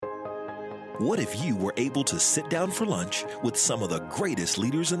What if you were able to sit down for lunch with some of the greatest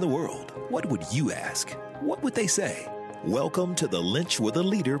leaders in the world? What would you ask? What would they say? Welcome to the Lynch with a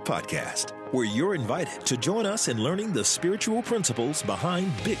Leader podcast, where you're invited to join us in learning the spiritual principles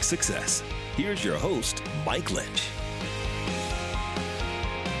behind big success. Here's your host, Mike Lynch.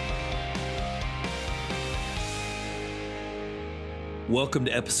 Welcome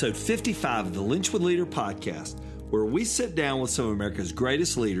to episode 55 of the Lynch with Leader podcast, where we sit down with some of America's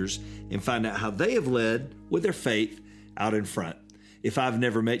greatest leaders and find out how they have led with their faith out in front. If I've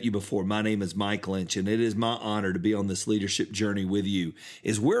never met you before, my name is Mike Lynch, and it is my honor to be on this leadership journey with you,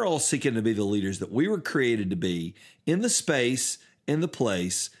 as we're all seeking to be the leaders that we were created to be in the space and the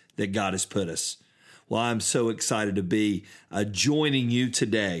place that God has put us. Well, I'm so excited to be joining you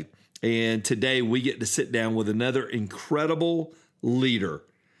today. And today we get to sit down with another incredible leader.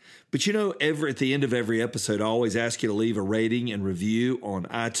 But you know, at the end of every episode, I always ask you to leave a rating and review on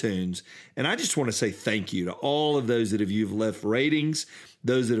iTunes. And I just want to say thank you to all of those that have left ratings,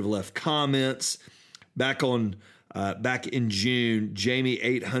 those that have left comments. Back in June,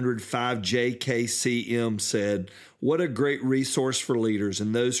 Jamie805JKCM said, "What a great resource for leaders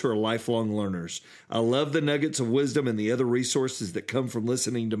and those who are lifelong learners. I love the nuggets of wisdom and the other resources that come from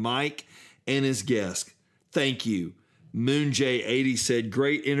listening to Mike and his guests. Thank you." MoonJ80 said,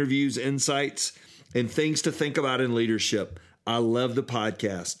 "Great interviews, insights, and things to think about in leadership. I love the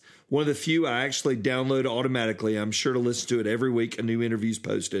podcast. One of the few I actually download automatically. I'm sure to listen to it every week. A new interview's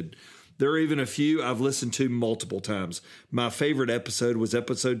posted. There are even a few I've listened to multiple times. My favorite episode was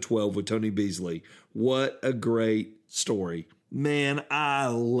episode 12 with Tony Beasley. What a great story." Man, I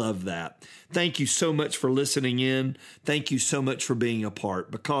love that. Thank you so much for listening in. Thank you so much for being a part,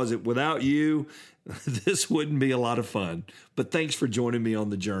 because without you, this wouldn't be a lot of fun. But thanks for joining me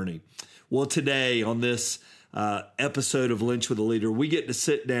on the journey. Well, today on this episode of Lynch with a Leader, we get to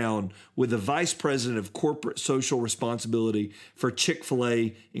sit down with the Vice President of Corporate Social Responsibility for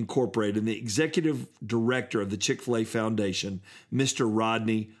Chick-fil-A Incorporated and the Executive Director of the Chick-fil-A Foundation, Mr.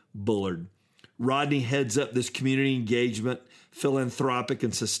 Rodney Bullard. Rodney heads up this community engagement, philanthropic,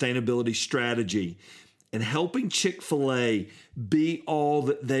 and sustainability strategy, and helping Chick-fil-A be all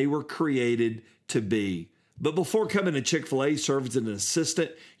that they were created to be. But before coming to Chick-fil-A, he served as an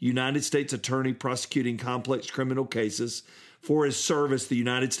assistant United States attorney prosecuting complex criminal cases. For his service, the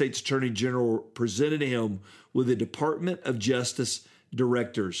United States Attorney General presented him with the Department of Justice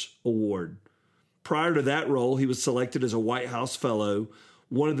Director's Award. Prior to that role, he was selected as a White House Fellow,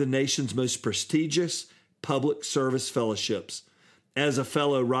 one of the nation's most prestigious public service fellowships. As a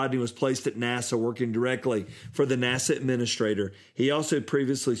fellow, Rodney was placed at NASA, working directly for the NASA administrator. He also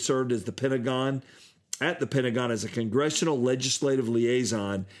previously served at the Pentagon as a congressional legislative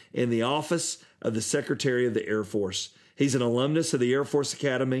liaison in the office of the Secretary of the Air Force. He's an alumnus of the Air Force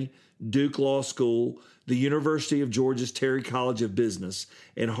Academy, Duke Law School, the University of Georgia's Terry College of Business,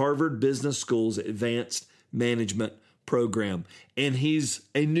 and Harvard Business School's Advanced Management Program. And he's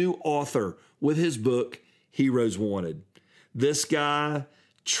a new author with his book, Heroes Wanted. This guy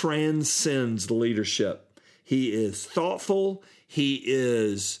transcends leadership. He is thoughtful. He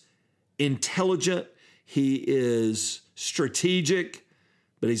is intelligent. He is strategic,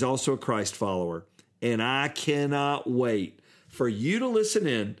 but he's also a Christ follower. And I cannot wait for you to listen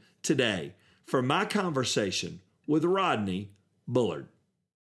in today for my conversation with Rodney Bullard.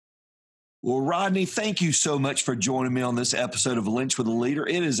 Well, Rodney, thank you so much for joining me on this episode of Lynch with a Leader.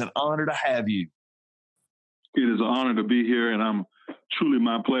 It is an honor to have you. It is an honor to be here, and I'm truly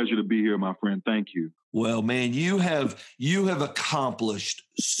my pleasure to be here, my friend. Thank you. Well, man, you have accomplished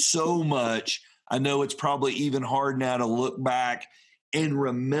so much. I know it's probably even hard now to look back and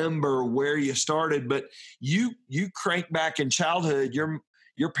remember where you started, but you crank back in childhood.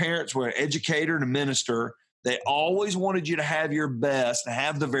 Your parents were an educator and a minister. They always wanted you to have your best, to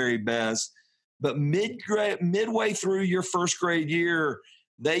have the very best. But midway through your first grade year,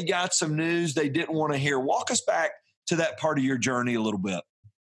 they got some news they didn't want to hear. Walk us back to that part of your journey a little bit.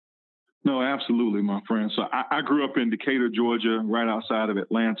 No, absolutely, my friend. So I grew up in Decatur, Georgia, right outside of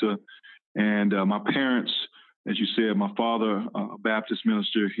Atlanta. And my parents, as you said, my father, a Baptist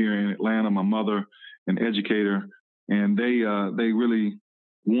minister here in Atlanta, my mother, an educator. And they really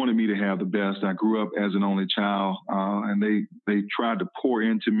wanted me to have the best. I grew up as an only child, and they tried to pour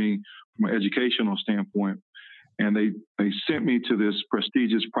into me from an educational standpoint. And they sent me to this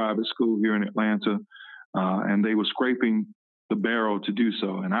prestigious private school here in Atlanta, and they were scraping the barrel to do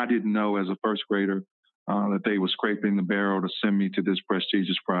so. And I didn't know as a first grader that they were scraping the barrel to send me to this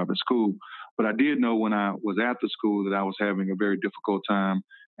prestigious private school. But I did know when I was at the school that I was having a very difficult time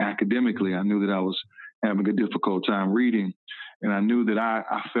academically. I knew that I was having a difficult time reading. And I knew that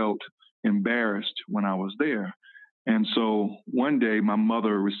I felt embarrassed when I was there. And so one day my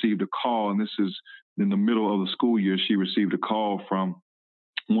mother received a call, and this is in the middle of the school year. She received a call from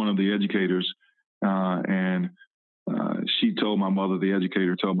one of the educators, and she told my mother, the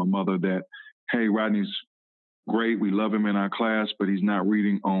educator told my mother that, hey, Rodney's great. We love him in our class, but he's not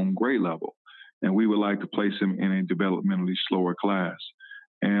reading on grade level. And we would like to place him in a developmentally slower class.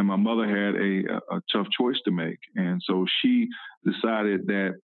 And my mother had a tough choice to make. And so she decided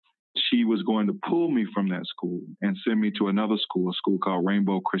that she was going to pull me from that school and send me to another school, a school called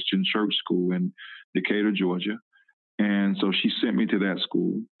Rainbow Christian Church School in Decatur, Georgia. And so she sent me to that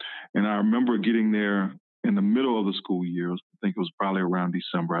school. And I remember getting there in the middle of the school year. I think it was probably around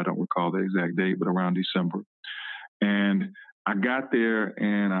December. I don't recall the exact date, but around December. And I got there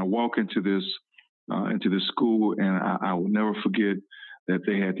and I walk into this school, and I will never forget that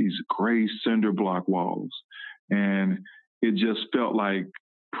they had these gray cinder block walls. And it just felt like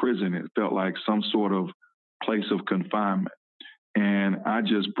prison. It felt like some sort of place of confinement. And I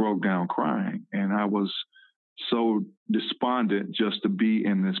just broke down crying. And I was so despondent just to be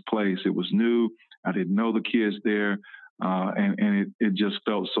in this place. It was new. I didn't know the kids there. And it just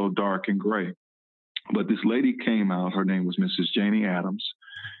felt so dark and gray. But this lady came out. Her name was Mrs. Janie Adams.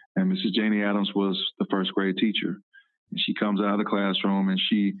 And Mrs. Janie Adams was the first grade teacher. And she comes out of the classroom and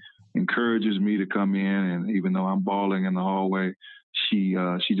she encourages me to come in. And even though I'm bawling in the hallway, she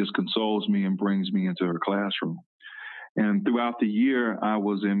just consoles me and brings me into her classroom. And throughout the year, I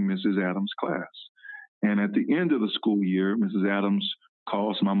was in Mrs. Adams' class. And at the end of the school year, Mrs. Adams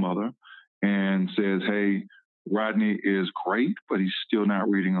calls my mother and says, hey, Rodney is great, but he's still not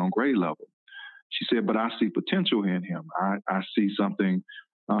reading on grade level. She said, but I see potential in him. I see something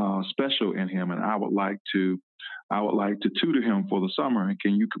special in him, and I would like to tutor him for the summer. And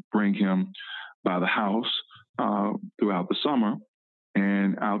can you bring him by the house throughout the summer,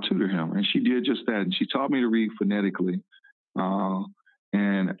 and I'll tutor him. And she did just that. And she taught me to read phonetically.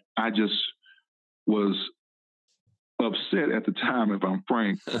 And I just was upset at the time, if I'm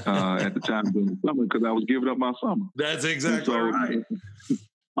frank, at the time during the summer, because I was giving up my summer. That's exactly right.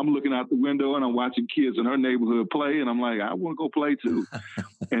 I'm looking out the window and I'm watching kids in her neighborhood play, and I'm like, I want to go play too.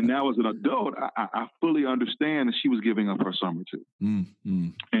 And now as an adult, I fully understand that she was giving up her summer too. Mm-hmm.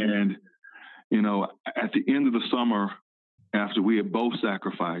 And, you know, at the end of the summer, after we had both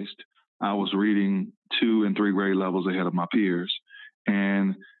sacrificed, I was reading 2 and 3 grade levels ahead of my peers.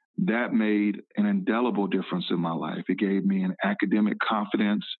 And that made an indelible difference in my life. It gave me an academic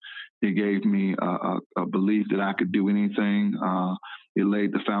confidence. It gave me a belief that I could do anything. It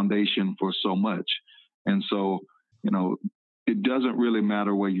laid the foundation for so much. And so, you know, it doesn't really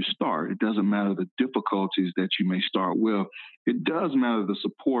matter where you start. It doesn't matter the difficulties that you may start with. It does matter the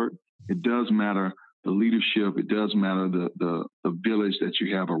support. It does matter the leadership. It does matter the village that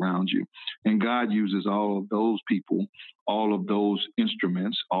you have around you. And God uses all of those people, all of those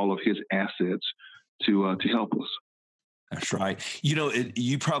instruments, all of his assets to help us. That's right. You know,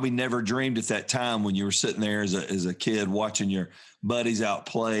 you probably never dreamed at that time when you were sitting there as a kid watching your buddies out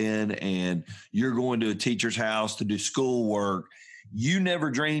playing and you're going to a teacher's house to do schoolwork. You never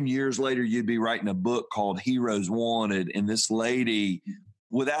dreamed years later you'd be writing a book called Heroes Wanted. And this lady,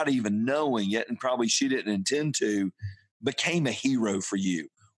 without even knowing yet, and probably she didn't intend to, became a hero for you.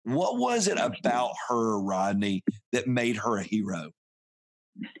 What was it about her, Rodney, that made her a hero?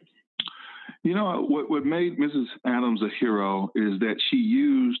 You know, what made Mrs. Adams a hero is that she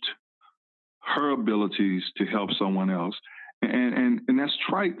used her abilities to help someone else. And that's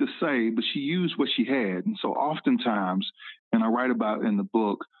trite to say, but she used what she had. And so oftentimes, and I write about in the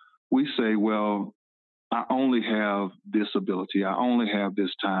book, we say, well, I only have this ability. I only have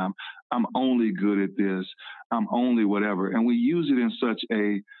this time. I'm only good at this. I'm only whatever. And we use it in such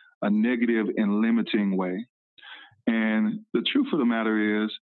a negative and limiting way. And the truth of the matter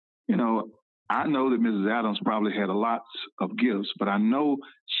is, you know, I know that Mrs. Adams probably had a lot of gifts, but I know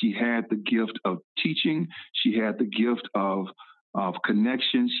she had the gift of teaching. She had the gift of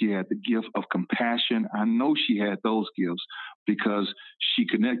connection. She had the gift of compassion. I know she had those gifts because she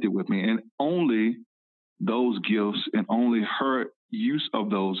connected with me. And only those gifts and only her use of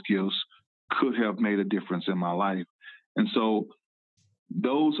those gifts could have made a difference in my life. And so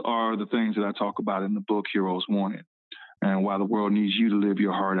those are the things that I talk about in the book, Heroes Wanted, and why the world needs you to live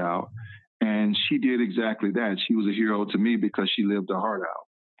your heart out. And she did exactly that. She was a hero to me because she lived her heart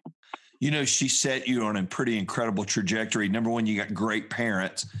out. You know, she set you on a pretty incredible trajectory. Number one, you got great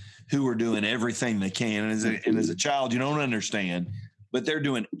parents who are doing everything they can. And as a child, you don't understand, but they're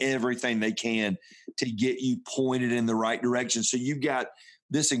doing everything they can to get you pointed in the right direction. So you've got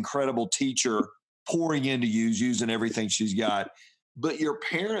this incredible teacher pouring into you, using everything she's got. But your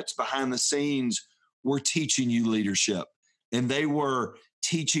parents behind the scenes were teaching you leadership, and they were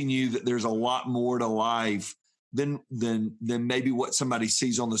teaching you that there's a lot more to life than maybe what somebody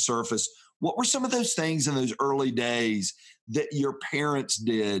sees on the surface. What were some of those things in those early days that your parents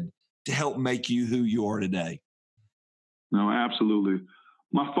did to help make you who you are today? No, absolutely.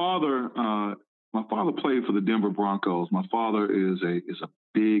 My father played for the Denver Broncos. My father is a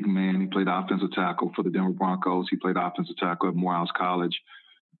big man. He played offensive tackle for the Denver Broncos. He played offensive tackle at Morehouse College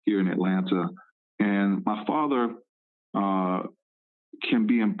here in Atlanta. And my father can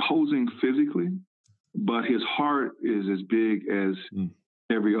be imposing physically, but his heart is as big as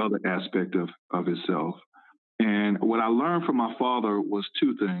every other aspect of himself. And what I learned from my father was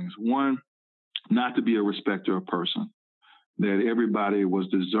two things. One, not to be a respecter of person, that everybody was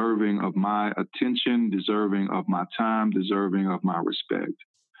deserving of my attention, deserving of my time, deserving of my respect.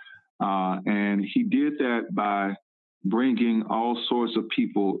 And he did that by bringing all sorts of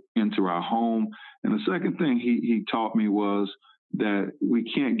people into our home. And the second thing he taught me was that we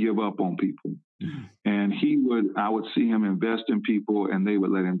can't give up on people. Mm-hmm. And I would see him invest in people and they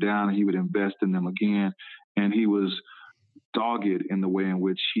would let him down, and he would invest in them again. And he was dogged in the way in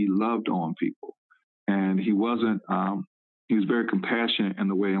which he loved on people. And he was very compassionate in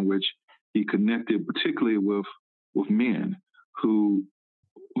the way in which he connected, particularly with men who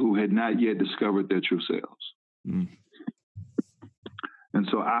had not yet discovered their true selves. Mm. And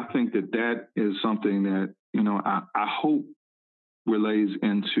so I think that is something that, I hope relays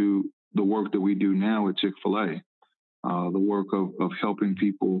into the work that we do now at Chick-fil-A, the work of helping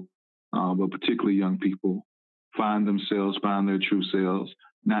people, but particularly young people, find themselves, find their true selves,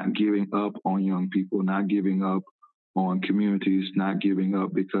 not giving up on young people, not giving up on communities, not giving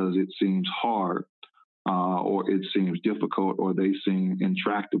up because it seems hard or it seems difficult or they seem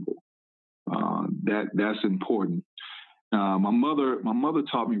intractable. That's important. My mother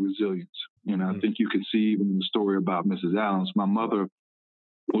taught me resilience. I think you can see even in the story about Mrs. Adams, my mother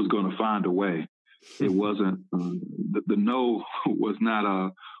was going to find a way. It wasn't the no was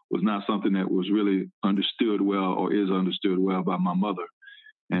not something that was really understood well or is understood well by my mother.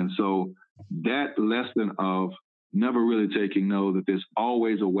 And so that lesson of never really taking no, that there's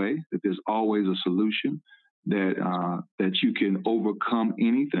always a way, that there's always a solution, that you can overcome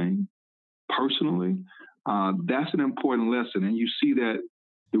anything personally. That's an important lesson. And you see that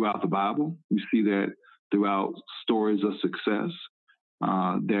throughout the Bible. You see that throughout stories of success,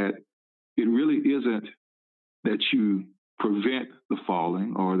 that it really isn't that you prevent the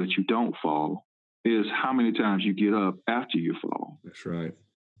falling or that you don't fall, is how many times you get up after you fall. That's right.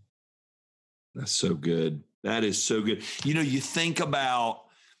 That's so good. That is so good. You think about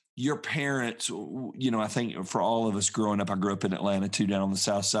your parents, I think for all of us growing up, I grew up in Atlanta too, down on the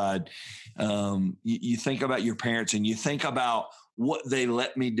South Side. You think about your parents and you think about what they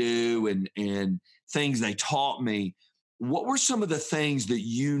let me do and things they taught me. What were some of the things that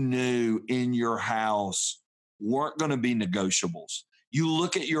you knew in your house weren't going to be negotiables? You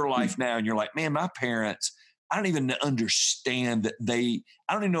look at your life now and you're like, man, my parents, I don't even understand that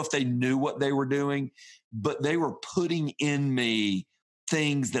I don't even know if they knew what they were doing, but they were putting in me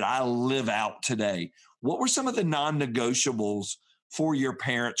things that I live out today. What were some of the non-negotiables for your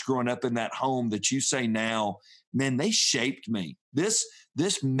parents growing up in that home that you say now, man, they shaped me. This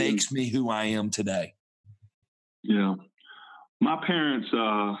makes me who I am today? Yeah. My parents,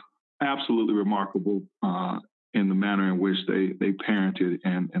 absolutely remarkable in the manner in which they parented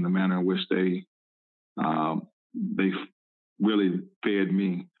and in the manner in which they really fed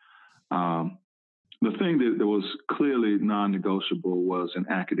me. The thing that was clearly non-negotiable was an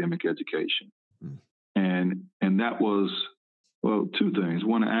academic education. And that was, well, two things.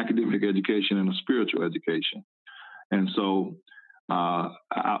 One, an academic education and a spiritual education. And so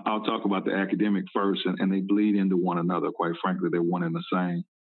I'll talk about the academic first, and they bleed into one another. Quite frankly, they're one and the same.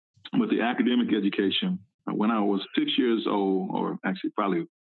 But the academic education, when I was 6 years old, or actually probably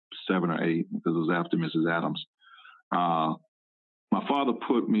 7 or 8, because it was after Mrs. Adams, my father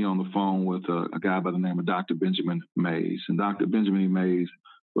put me on the phone with a guy by the name of Dr. Benjamin Mays. And Dr. Benjamin Mays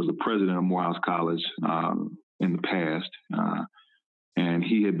was the president of Morehouse College in the past. And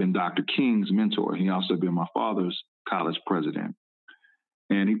he had been Dr. King's mentor. He also had been my father's college president.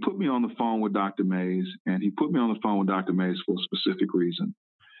 And he put me on the phone with Dr. Mays, and he put me on the phone with Dr. Mays for a specific reason.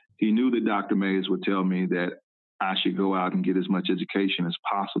 He knew that Dr. Mays would tell me that I should go out and get as much education as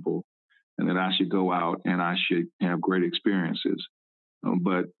possible, and that I should go out and I should have great experiences.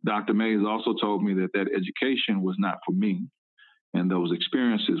 But Dr. Mays also told me that education was not for me, and those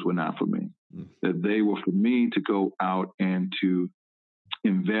experiences were not for me, that they were for me to go out and to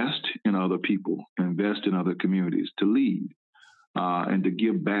invest in other people, invest in other communities, to lead, and to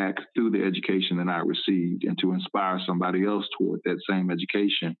give back through the education that I received, and to inspire somebody else toward that same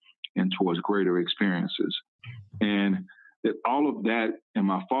education and towards greater experiences. And that all of that in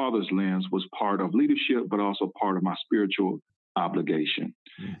my father's lens was part of leadership, but also part of my spiritual obligation.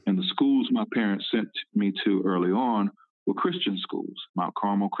 And the schools my parents sent me to early on were Christian schools: Mount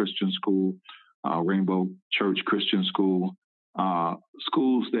Carmel Christian School, Rainbow Church Christian School,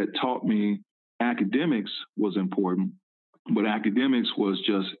 schools that taught me academics was important, but academics was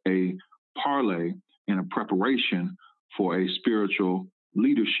just a parlay and a preparation for a spiritual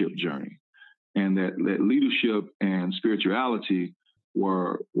leadership journey. And that leadership and spirituality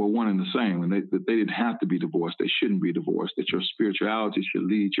were one and the same, and that they didn't have to be divorced. They shouldn't be divorced. That your spirituality should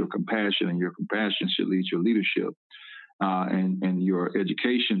lead your compassion, and your compassion should lead your leadership, and your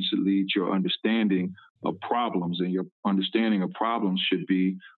education should lead your understanding of problems, and your understanding of problems should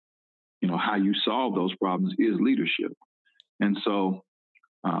be, how you solve those problems is leadership. And so,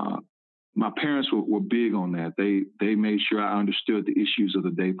 my parents were big on that. They made sure I understood the issues of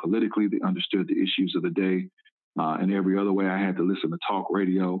the day politically. They understood the issues of the day in every other way. I had to listen to talk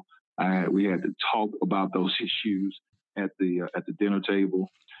radio. We had to talk about those issues at the dinner table,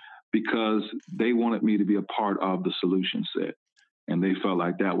 because they wanted me to be a part of the solution set, and they felt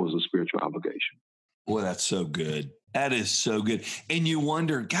like that was a spiritual obligation. Boy, that's so good. That is so good. And you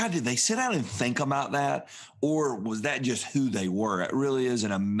wonder, God, did they sit down and think about that? Or was that just who they were? It really is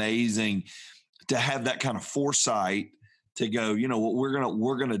an amazing to have that kind of foresight to go,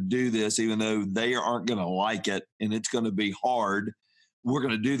 we're gonna do this, even though they aren't gonna like it and it's gonna be hard. We're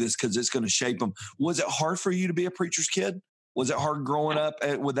gonna do this because it's gonna shape them. Was it hard for you to be a preacher's kid? Was it hard growing up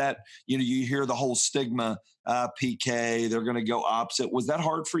with that? You hear the whole stigma, PK, they're gonna go opposite. Was that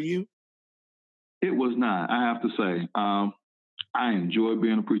hard for you? It was not, I have to say. I enjoyed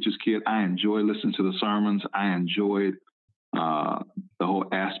being a preacher's kid. I enjoyed listening to the sermons. I enjoyed the whole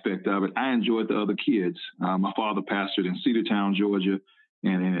aspect of it. I enjoyed the other kids. My father pastored in Cedartown, Georgia,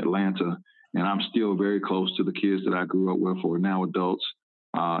 and in Atlanta, and I'm still very close to the kids that I grew up with, who are now adults,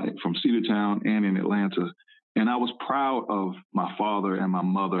 from Cedartown and in Atlanta. And I was proud of my father and my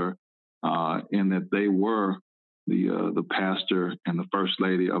mother in that they were the pastor and the first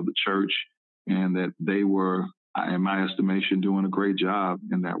lady of the church, and that they were, in my estimation, doing a great job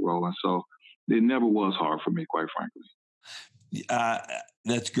in that role. And so it never was hard for me, quite frankly.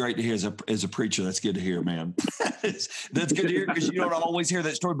 That's great to hear as a preacher. That's good to hear, man. That's good to hear, because you don't always hear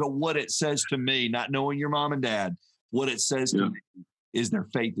that story. But what it says to me, not knowing your mom and dad, what it says to me is their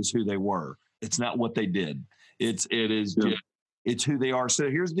faith is who they were. It's not what they did. It's who they are. So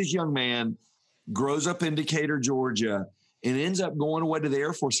here's this young man, grows up in Decatur, Georgia, and ends up going away to the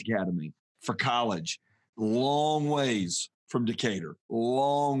Air Force Academy for college. Long ways from Decatur,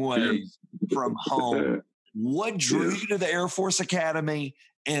 long ways from home. What drew you to the Air Force Academy,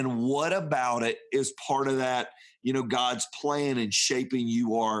 and what about it is part of that, God's plan in shaping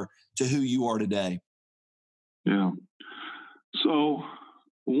you are to who you are today? Yeah. So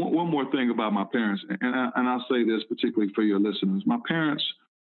one more thing about my parents, and I'll say this particularly for your listeners. My parents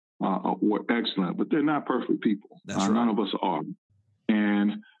were excellent, but they're not perfect people. That's right. None of us are.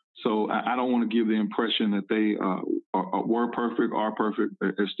 And so I don't want to give the impression that they were perfect, are perfect.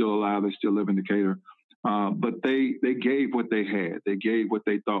 They're still alive. They still live in Decatur. But they gave what they had. They gave what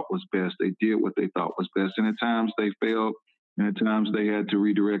they thought was best. They did what they thought was best. And at times they failed, and at times they had to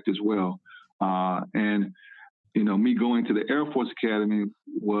redirect as well. And me going to the Air Force Academy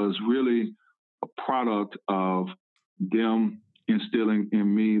was really a product of them instilling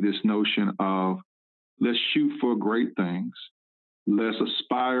in me this notion of, let's shoot for great things. Let's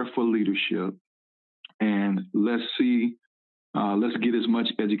aspire for leadership, and let's get as much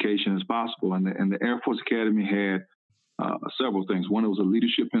education as possible. And the Air Force Academy had several things. One, it was a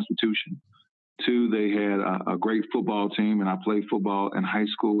leadership institution. Two, they had a great football team, and I played football in high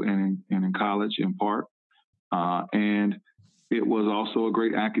school and in college in part. And it was also a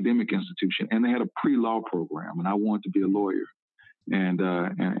great academic institution. And they had a pre-law program, and I wanted to be a lawyer. And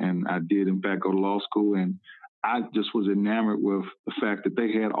I did, in fact, go to law school. And I just was enamored with the fact that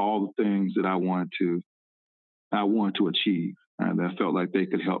they had all the things that I wanted to achieve, and I felt like they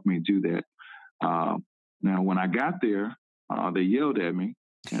could help me do that. Now, when I got there, they yelled at me,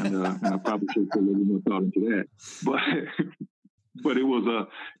 and I probably should put a little more thought into that. But it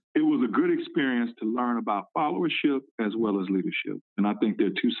was a good experience to learn about followership as well as leadership, and I think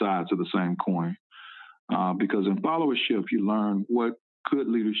they're two sides of the same coin. Because in followership, you learn what good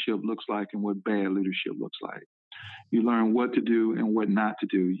leadership looks like and what bad leadership looks like. You learn what to do and what not to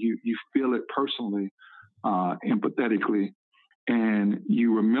do. You feel it personally, empathetically, and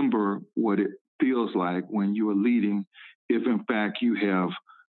you remember what it feels like when you are leading, if in fact you have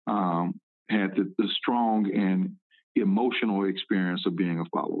had the strong and emotional experience of being a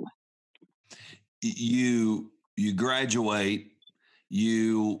follower. You graduate.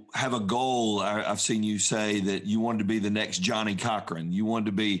 You have a goal. I've seen you say that you wanted to be the next Johnny Cochran. You wanted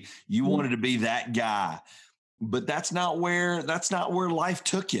to be that guy, but that's not where life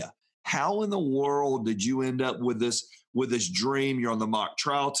took you. How in the world did you end up with this dream? You're on the mock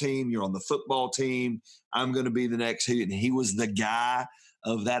trial team. You're on the football team. I'm going to be the next. And he was the guy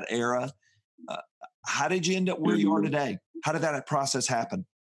of that era. How did you end up where you are today? How did that process happen?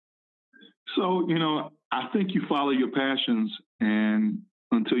 So, I think you follow your passions and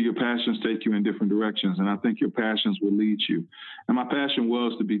until your passions take you in different directions. And I think your passions will lead you. And my passion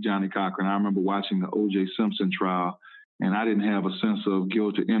was to be Johnny Cochran. I remember watching the O.J. Simpson trial, and I didn't have a sense of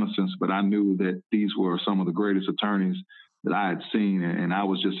guilt or innocence, but I knew that these were some of the greatest attorneys that I had seen. And I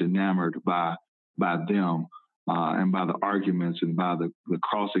was just enamored by them and by the arguments and by the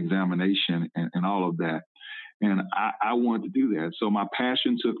cross-examination and all of that. And I wanted to do that. So my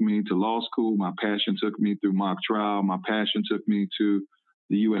passion took me to law school. My passion took me through mock trial. My passion took me to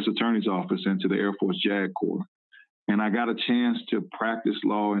the U.S. Attorney's Office and to the Air Force JAG Corps. And I got a chance to practice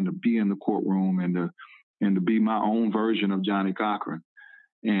law and to be in the courtroom and to be my own version of Johnny Cochran.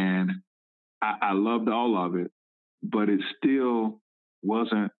 And I loved all of it, but it still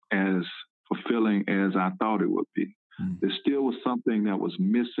wasn't as fulfilling as I thought it would be. There still was something that was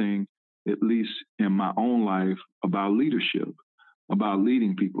missing, at least in my own life, about leadership, about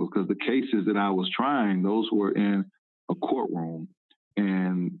leading people, because the cases that I was trying, those were in a courtroom,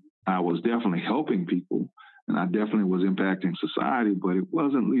 and I was definitely helping people, and I definitely was impacting society, but it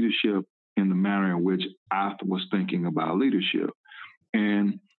wasn't leadership in the manner in which I was thinking about leadership.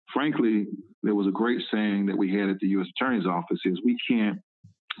 And frankly, there was a great saying that we had at the U.S. Attorney's Office is we can't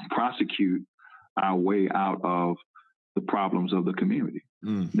prosecute our way out of the problems of the community,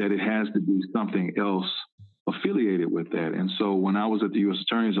 that it has to be something else affiliated with that. And so when I was at the U.S.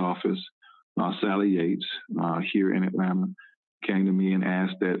 Attorney's Office, Sally Yates here in Atlanta came to me and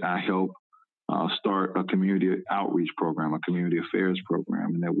asked that I help start a community outreach program, a community affairs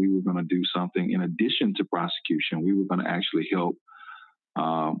program, and that we were going to do something in addition to prosecution. We were going to actually help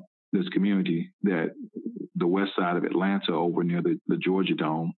this community, that the west side of Atlanta over near the Georgia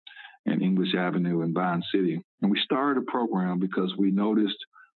Dome and English Avenue in Vine City. And we started a program because we noticed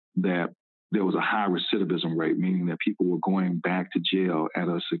that there was a high recidivism rate, meaning that people were going back to jail at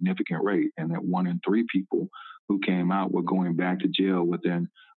a significant rate, and that 1 in 3 people who came out were going back to jail within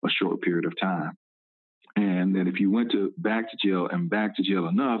a short period of time. And that if you went back to jail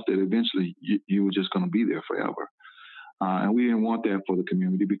enough, that eventually you were just going to be there forever. And we didn't want that for the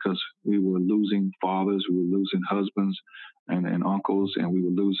community because we were losing fathers, we were losing husbands and uncles, and we were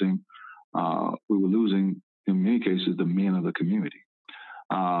losing, in many cases, the men of the community,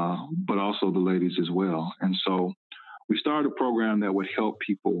 but also the ladies as well. And so we started a program that would help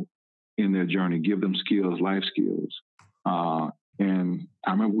people in their journey, give them skills, life skills. And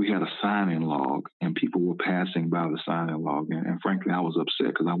I remember we had a sign-in log, and people were passing by the sign-in log. And frankly, I was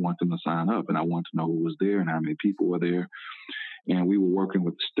upset because I wanted them to sign up, and I wanted to know who was there and how many people were there. And we were working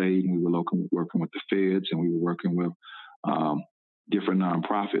with the state, and we were working with the feds, and we were working with different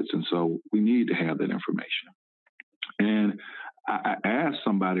nonprofits. And so we needed to have that information. And I asked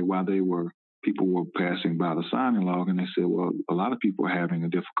somebody why people were passing by the sign-in log, and they said, well, a lot of people are having a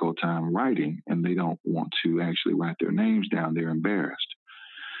difficult time writing, and they don't want to actually write their names down. They're embarrassed.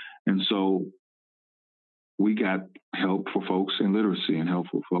 And so we got help for folks in literacy and help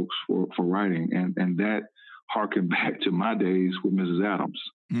for folks for writing. And that harkened back to my days with Mrs. Adams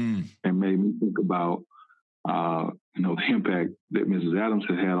and made me think about, the impact that Mrs. Adams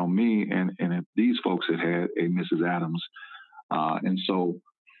had on me, and if these folks had a Mrs. Adams. And so,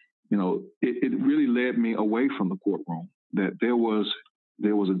 it really led me away from the courtroom, that there was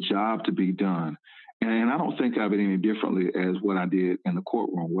a job to be done. And I don't think of it any differently as what I did in the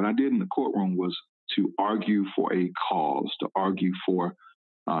courtroom. What I did in the courtroom was to argue for a cause, to argue for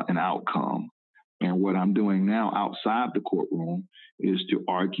an outcome. And what I'm doing now outside the courtroom is to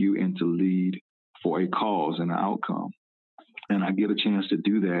argue and to lead for a cause and an outcome. And I get a chance to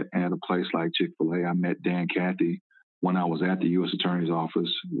do that at a place like Chick-fil-A. I met Dan Cathy when I was at the U.S. Attorney's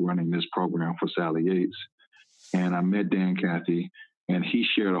Office running this program for Sally Yates. And I met Dan Cathy, and he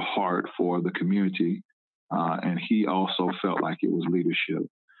shared a heart for the community, and he also felt like it was leadership.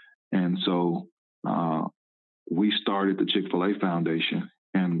 And so we started the Chick-fil-A Foundation,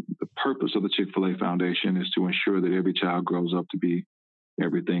 and the purpose of the Chick-fil-A Foundation is to ensure that every child grows up to be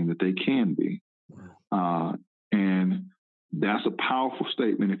everything that they can be. And That's a powerful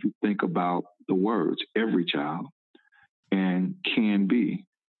statement if you think about the words, every child, and can be,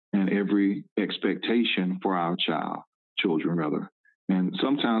 and every expectation for our children rather. And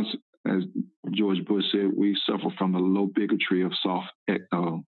sometimes, as George Bush said, we suffer from the low bigotry of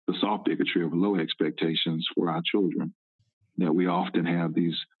the soft bigotry of low expectations for our children. That we often have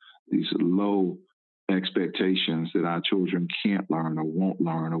these low expectations that our children can't learn or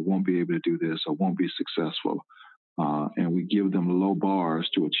won't be able to do this or won't be successful. And we give them low bars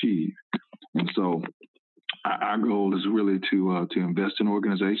to achieve. And so our goal is really to invest in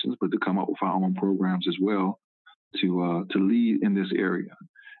organizations, but to come up with our own programs as well to lead in this area.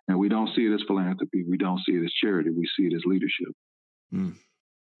 And we don't see it as philanthropy. We don't see it as charity. We see it as leadership. Mm.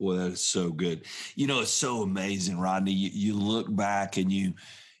 Well, that is so good. It's so amazing, Rodney. You look back and you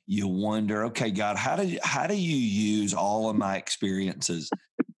wonder, okay, God, how do you use all of my experiences?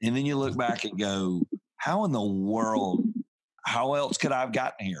 And then you look back and go, how in the world, how else could I have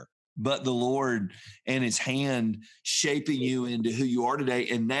gotten here? But the Lord and his hand shaping you into who you are today.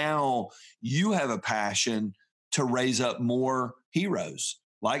 And now you have a passion to raise up more heroes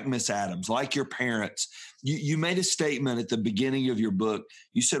like Miss Adams, like your parents. You made a statement at the beginning of your book.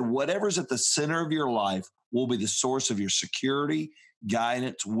 You said, whatever's at the center of your life will be the source of your security,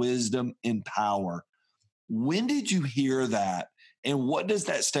 guidance, wisdom, and power. When did you hear that? And what does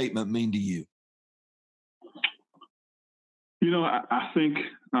that statement mean to you? I think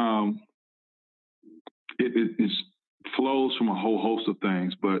it flows from a whole host of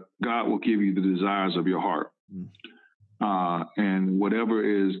things, but God will give you the desires of your heart. Mm. And whatever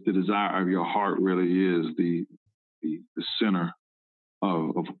is the desire of your heart really is the center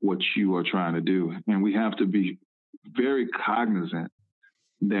of what you are trying to do. And we have to be very cognizant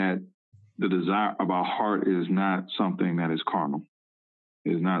that the desire of our heart is not something that is carnal.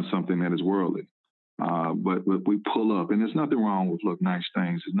 It is not something that is worldly. But we pull up, and there's nothing wrong with nice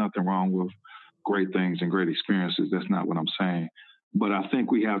things. There's nothing wrong with great things and great experiences. That's not what I'm saying. But I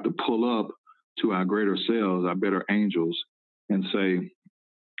think we have to pull up to our greater selves, our better angels, and say,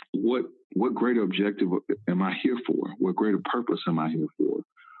 what greater objective am I here for? What greater purpose am I here for?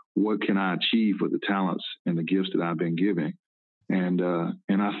 What can I achieve with the talents and the gifts that I've been given? And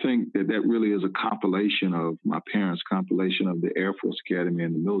I think that really is a compilation of my parents' compilation of the Air Force Academy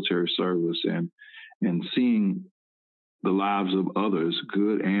and the military service and seeing the lives of others,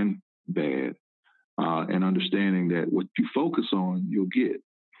 good and bad, and understanding that what you focus on, you'll get.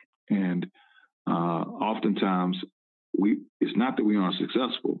 And oftentimes, it's not that we aren't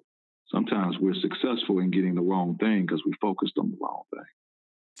successful. Sometimes we're successful in getting the wrong thing because we focused on the wrong thing.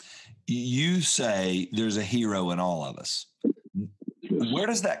 You say there's a hero in all of us. Where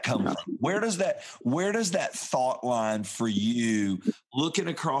does that come from? Where does that thought line for you, looking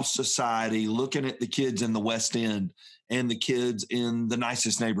across society, looking at the kids in the West End and the kids in the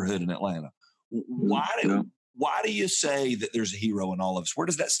nicest neighborhood in Atlanta? Why do you say that there's a hero in all of us? Where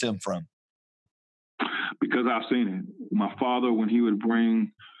does that stem from? Because I've seen it. My father, when he would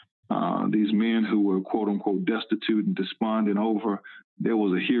bring these men who were quote unquote destitute and despondent over, there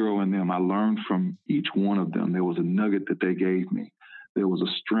was a hero in them. I learned from each one of them. There was a nugget that they gave me. There was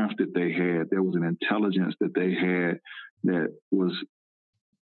a strength that they had. There was an intelligence that they had that was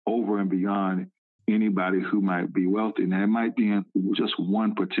over and beyond anybody who might be wealthy. Now, it might be in just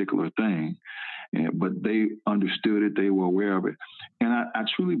one particular thing, but they understood it. They were aware of it. And I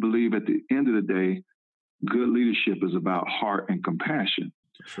truly believe at the end of the day, good leadership is about heart and compassion.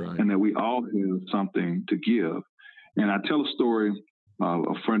 That's right. And that we all have something to give. And I tell a story.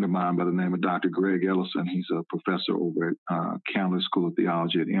 A friend of mine by the name of Dr. Greg Ellison, he's a professor over at Candler School of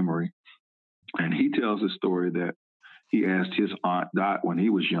Theology at Emory. And he tells a story that he asked his aunt Dot when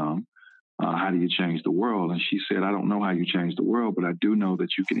he was young, how do you change the world? And she said, I don't know how you change the world, but I do know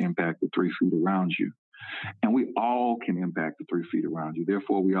that you can impact the 3 feet around you. And we all can impact the 3 feet around you.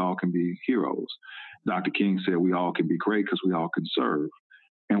 Therefore, we all can be heroes. Dr. King said we all can be great because we all can serve.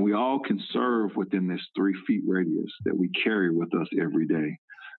 And we all can serve within this 3 feet radius that we carry with us every day.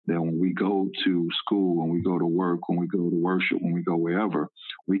 That when we go to school, when we go to work, when we go to worship, when we go wherever,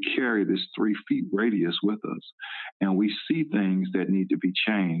 we carry this 3 feet radius with us. And we see things that need to be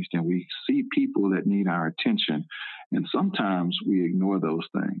changed, and we see people that need our attention. And sometimes we ignore those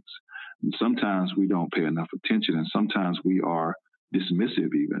things. And sometimes we don't pay enough attention, and sometimes we are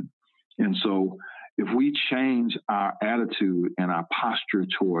dismissive even. And so if we change our attitude and our posture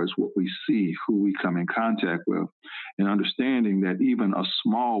towards what we see, who we come in contact with, and understanding that even a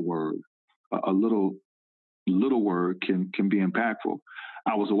small word, a little word can be impactful.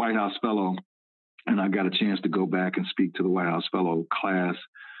 I was a White House Fellow, and I got a chance to go back and speak to the White House Fellow class,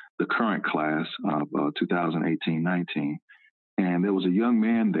 the current class of 2018-19. And there was a young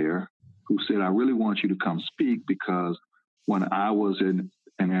man there who said, I really want you to come speak because when I was in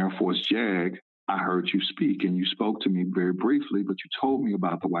an Air Force JAG, I heard you speak and you spoke to me very briefly, but you told me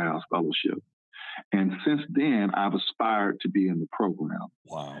about the White House Fellowship. And since then, I've aspired to be in the program.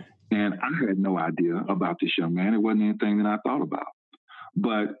 Wow. And I had no idea about this young man. It wasn't anything that I thought about,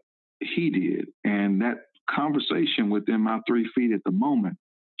 but he did. And that conversation within my 3 feet at the moment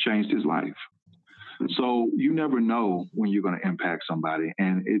changed his life. So you never know when you're going to impact somebody,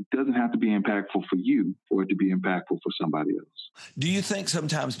 and it doesn't have to be impactful for you for it to be impactful for somebody else. Do you think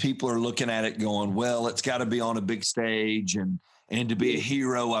sometimes people are looking at it going, well, it's got to be on a big stage and to be a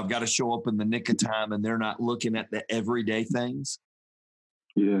hero, I've got to show up in the nick of time, and they're not looking at the everyday things?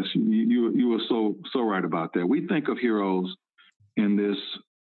 Yes, you are so right about that. We think of heroes in this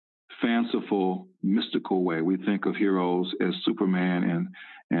fanciful, mystical way. We think of heroes as Superman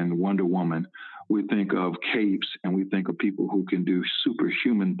and Wonder Woman. We think of capes, and we think of people who can do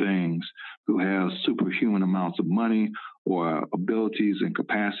superhuman things, who have superhuman amounts of money or abilities and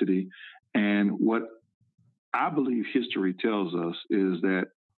capacity. And what I believe history tells us is that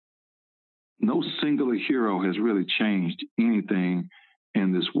no singular hero has really changed anything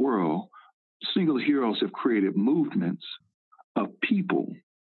in this world. Singular heroes have created movements of people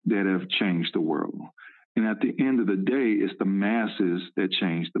that have changed the world. And at the end of the day, it's the masses that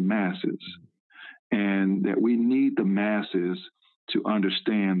change the masses. And that we need the masses to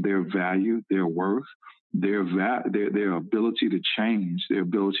understand their value, their worth, their ability to change, their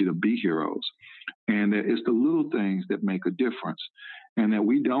ability to be heroes. And that it's the little things that make a difference. And that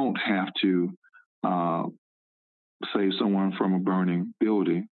we don't have to save someone from a burning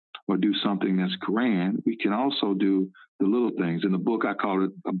building or do something that's grand. We can also do the little things. In the book, I call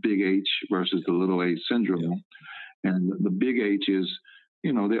it a big H versus the little H syndrome. And the big H is,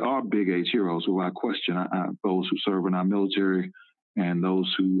 there are big H heroes without question. Those who serve in our military and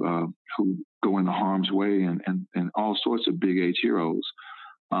those who go into harm's way and all sorts of big H heroes.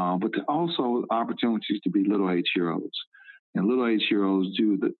 But there are also opportunities to be little H heroes. And little H heroes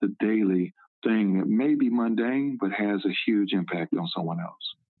do the daily thing that may be mundane, but has a huge impact on someone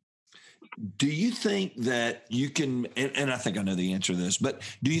else. Do you think that you can, and I think I know the answer to this, but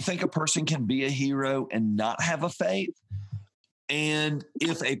do you think a person can be a hero and not have a faith? And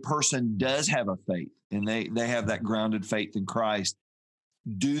if a person does have a faith and they have that grounded faith in Christ,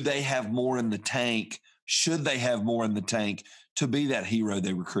 do they have more in the tank? Should they have more in the tank to be that hero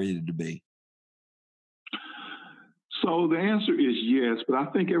they were created to be? So the answer is yes, but I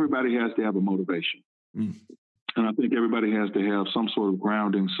think everybody has to have a motivation. And I think everybody has to have some sort of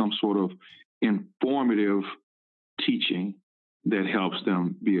grounding, some sort of informative teaching that helps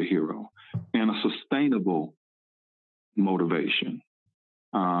them be a hero and a sustainable motivation.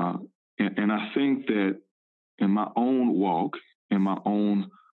 And I think that in my own walk, in my own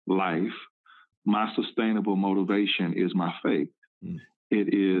life, my sustainable motivation is my faith.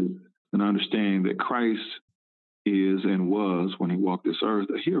 It is an understanding that Christ is and was, when he walked this earth,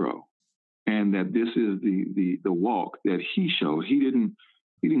 a hero. And that this is the walk that he showed. He didn't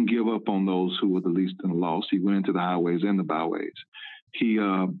give up on those who were the least and the lost. He went into the highways and the byways. He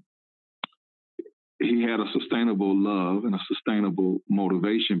had a sustainable love and a sustainable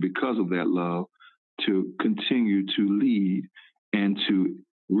motivation because of that love to continue to lead and to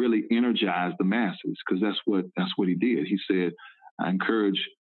really energize the masses, because that's what he did. He said, I encourage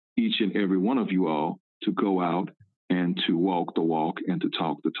each and every one of you all to go out and to walk the walk and to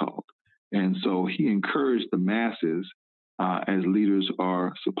talk the talk. And so he encouraged the masses as leaders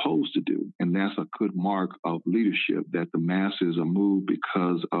are supposed to do. And that's a good mark of leadership, that the masses are moved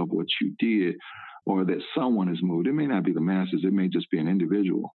because of what you did, or that someone is moved. It may not be the masses. It may just be an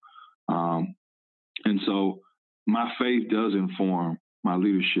individual. And so my faith does inform my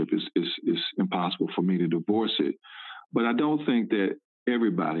leadership. It's impossible for me to divorce it. But I don't think that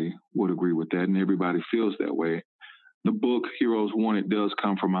everybody would agree with that and everybody feels that way. The book Heroes Wanted does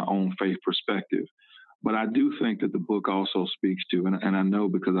come from my own faith perspective. But I do think that the book also speaks to, and I know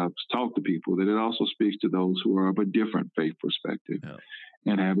because I've talked to people, that it also speaks to those who are of a different faith perspective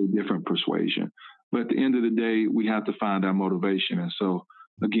and have a different persuasion. But at the end of the day, we have to find our motivation. And so,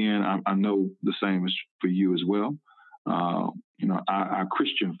 again, I know the same is for you as well. Our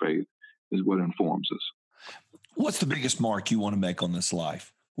Christian faith is what informs us. What's the biggest mark you want to make on this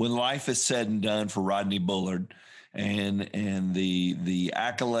life? When life is said and done for Rodney Bullard, and the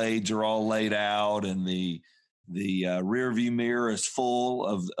accolades are all laid out, and the rear view mirror is full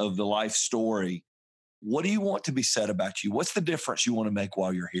of the life story, what do you want to be said about you? What's the difference you want to make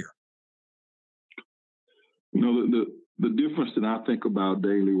while you're here? The difference that I think about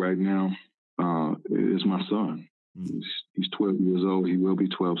daily right now is my son. He's 12 years old. He will be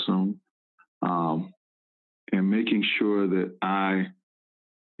 12 soon. And making sure that I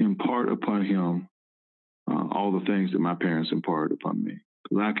impart upon him all the things that my parents imparted upon me.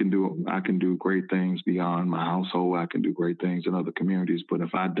 Because I can do great things beyond my household. I can do great things in other communities. But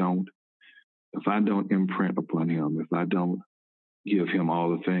if I don't imprint upon him, if I don't give him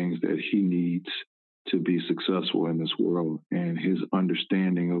all the things that he needs to be successful in this world, and his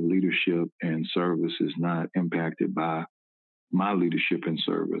understanding of leadership and service is not impacted by my leadership and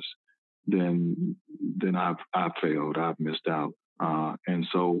service, then I've failed. I've missed out. And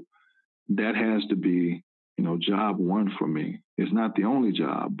so that has to be, job one for me. It's not the only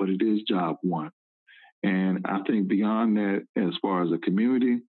job, but it is job one. And I think beyond that, as far as a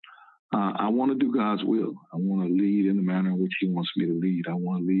community, I want to do God's will. I want to lead in the manner in which he wants me to lead. I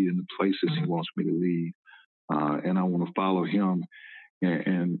want to lead in the places he wants me to lead. And I want to follow him.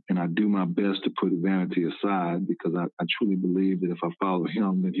 And I do my best to put vanity aside, because I truly believe that if I follow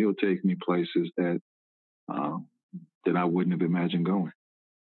him, then he'll take me places that I wouldn't have imagined going.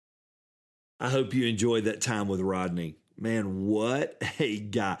 I hope you enjoyed that time with Rodney. Man, what a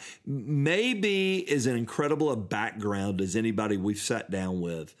guy. Maybe as an incredible a background as anybody we've sat down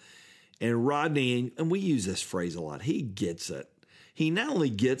with. And Rodney, and we use this phrase a lot, he gets it. He not only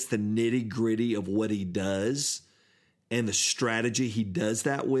gets the nitty gritty of what he does and the strategy he does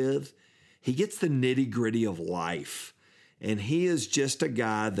that with, he gets the nitty gritty of life. And he is just a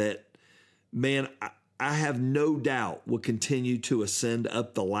guy that, man, I have no doubt will continue to ascend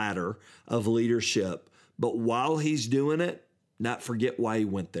up the ladder of leadership. But while he's doing it, not forget why he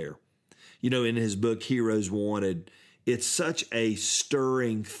went there. In his book, Heroes Wanted, it's such a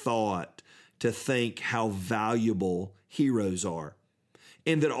stirring thought to think how valuable heroes are.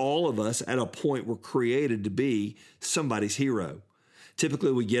 And that all of us at a point were created to be somebody's hero.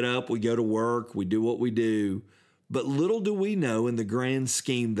 Typically we get up, we go to work, we do what we do. But little do we know in the grand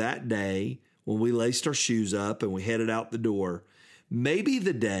scheme that day, when we laced our shoes up and we headed out the door, maybe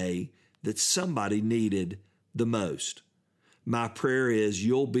the day that somebody needed the most. My prayer is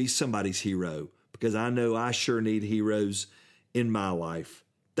you'll be somebody's hero, because I know I sure need heroes in my life.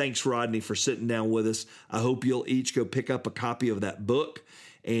 Thanks, Rodney, for sitting down with us. I hope you'll each go pick up a copy of that book,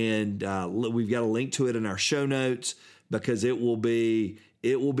 and we've got a link to it in our show notes, because it will be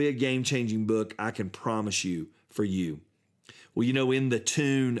a game-changing book, I can promise you, for you. Well, in the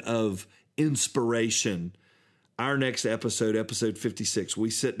tune of inspiration, our next episode 56, we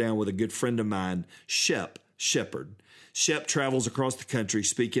sit down with a good friend of mine, Shep Shepherd. Shep travels across the country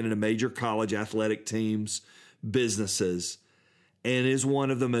speaking at a major college athletic teams, businesses, and is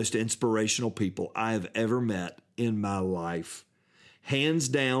one of the most inspirational people I have ever met in my life. Hands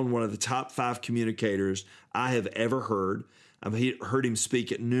down, one of the top 5 communicators I have ever heard. I've heard him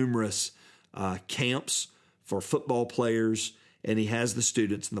speak at numerous camps for football players, and he has the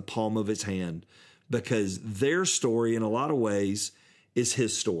students in the palm of his hand, because their story in a lot of ways is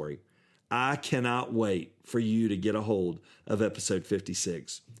his story. I cannot wait for you to get a hold of episode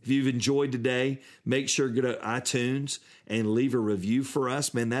 56. If you've enjoyed today, make sure to go to iTunes and leave a review for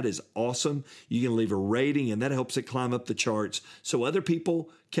us. Man, that is awesome. You can leave a rating, and that helps it climb up the charts so other people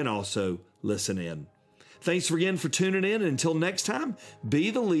can also listen in. Thanks again for tuning in. And until next time,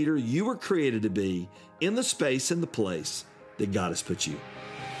 be the leader you were created to be in the space and the place that God has put you.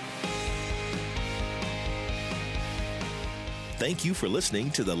 Thank you for listening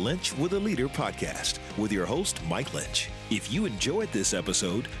to the Lynch with a Leader podcast with your host, Mike Lynch. If you enjoyed this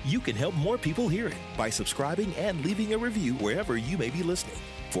episode, you can help more people hear it by subscribing and leaving a review wherever you may be listening.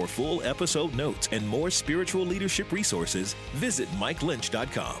 For full episode notes and more spiritual leadership resources, visit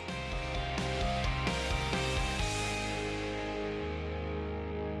MikeLynch.com.